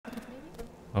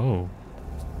Oh.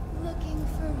 Looking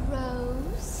for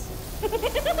Rose?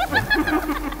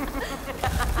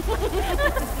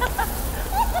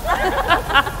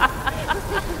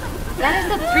 That is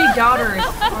the 3 daughters,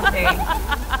 aren't they?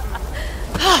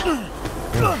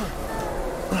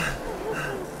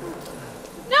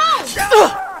 No!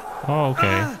 Oh,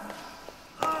 okay.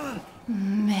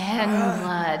 Man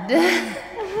blood.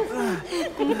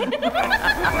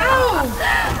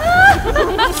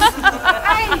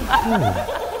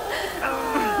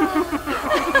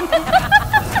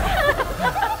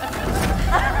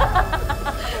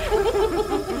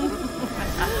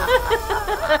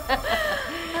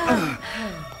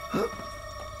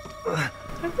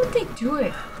 How would they do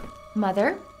it?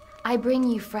 Mother, I bring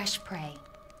you fresh prey.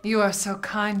 You are so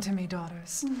kind to me,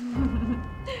 daughters.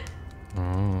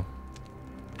 Oh.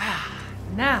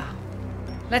 Now,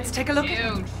 let's take a look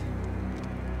at it.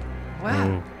 Well,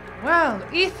 Ooh. well,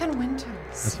 Ethan Winters.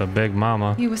 That's a big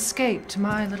mama. You escaped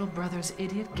my little brother's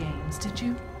idiot games, did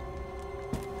you?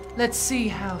 Let's see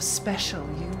how special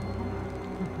you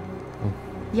are.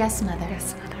 Yes, Mother.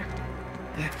 Yes, mother.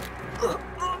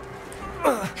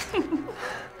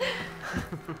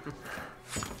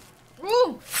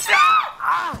 Ooh.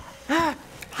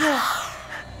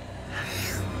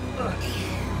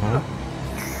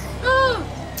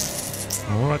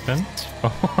 All right then.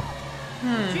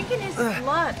 Drinking his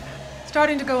blood.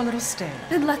 Starting to go a little stale.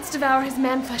 Then let's devour his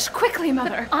man flesh quickly,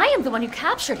 mother. I am the one who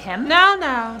captured him.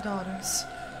 Now, daughters.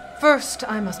 First,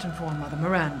 I must inform Mother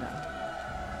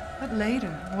Miranda. But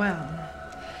later, well,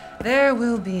 there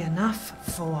will be enough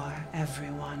for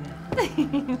everyone.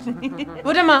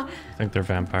 Put him up. I think they're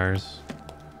vampires.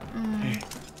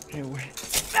 Hey, wait.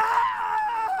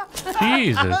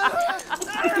 Jesus.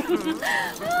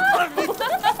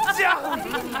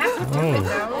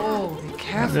 Oh, Oh, be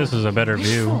careful. this is a better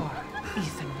view. Before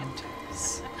Ethan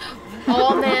Winters.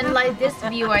 All men like this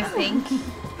view, I think.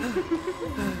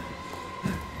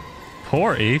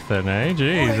 Poor Ethan, eh?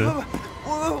 Jesus.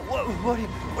 What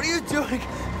are you doing?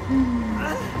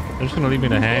 They're just gonna leave me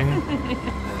to hang.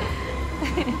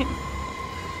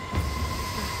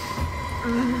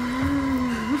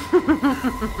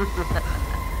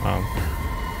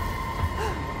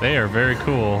 They are very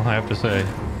cool, I have to say.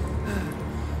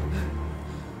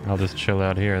 I'll just chill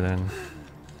out here then.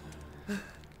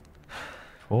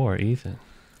 Poor Ethan.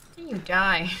 You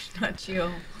die, not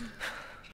you.